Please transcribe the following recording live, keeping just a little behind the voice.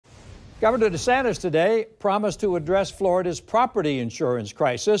Governor DeSantis today promised to address Florida's property insurance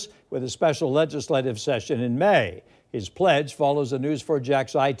crisis with a special legislative session in May. His pledge follows a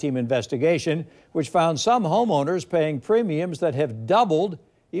News4Jax I-Team investigation, which found some homeowners paying premiums that have doubled,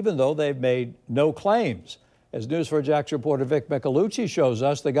 even though they've made no claims. As News4Jax reporter Vic Micolucci shows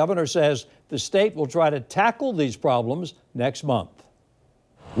us, the governor says the state will try to tackle these problems next month.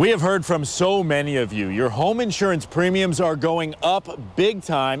 We have heard from so many of you. Your home insurance premiums are going up big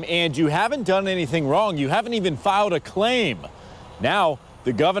time, and you haven't done anything wrong. You haven't even filed a claim. Now,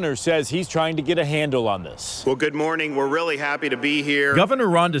 the governor says he's trying to get a handle on this. Well, good morning. We're really happy to be here. Governor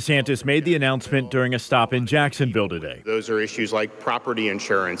Ron DeSantis made the announcement during a stop in Jacksonville today. Those are issues like property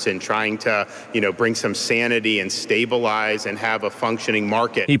insurance and trying to, bring some sanity and stabilize and have a functioning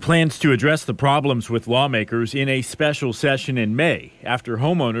market. He plans to address the problems with lawmakers in a special session in May after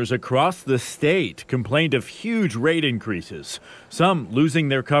homeowners across the state complained of huge rate increases, some losing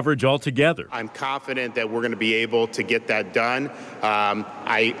their coverage altogether. I'm confident that we're going to be able to get that done.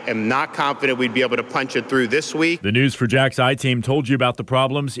 I am not confident we'd be able to punch it through this week. The News4Jax I-Team told you about the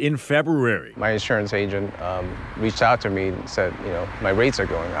problems in February. My insurance agent reached out to me and said, my rates are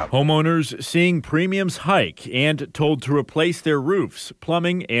going up. Homeowners seeing premiums hike and told to replace their roofs,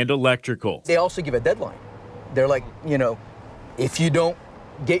 plumbing, and electrical. They also give a deadline. They're like, if you don't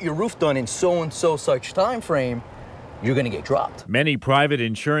get your roof done in so-and-so such time frame, you're going to get dropped. Many private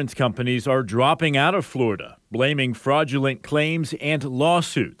insurance companies are dropping out of Florida, blaming fraudulent claims and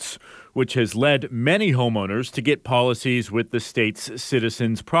lawsuits, which has led many homeowners to get policies with the state's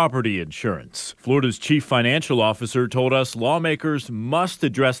citizens' property insurance. Florida's chief financial officer told us lawmakers must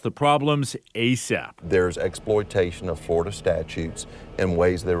address the problems ASAP. There's exploitation of Florida statutes in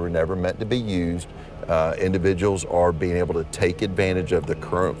ways that were never meant to be used. Individuals are being able to take advantage of the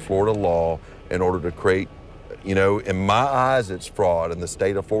current Florida law in order to create, in my eyes, it's fraud. In the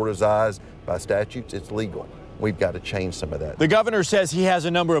state of Florida's eyes, by statutes, it's legal. We've got to change some of that. The governor says he has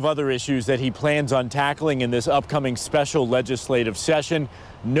a number of other issues that he plans on tackling in this upcoming special legislative session.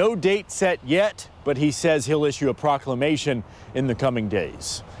 No date set yet, but he says he'll issue a proclamation in the coming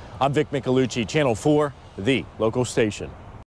days. I'm Vic Micolucci, Channel 4, the local station.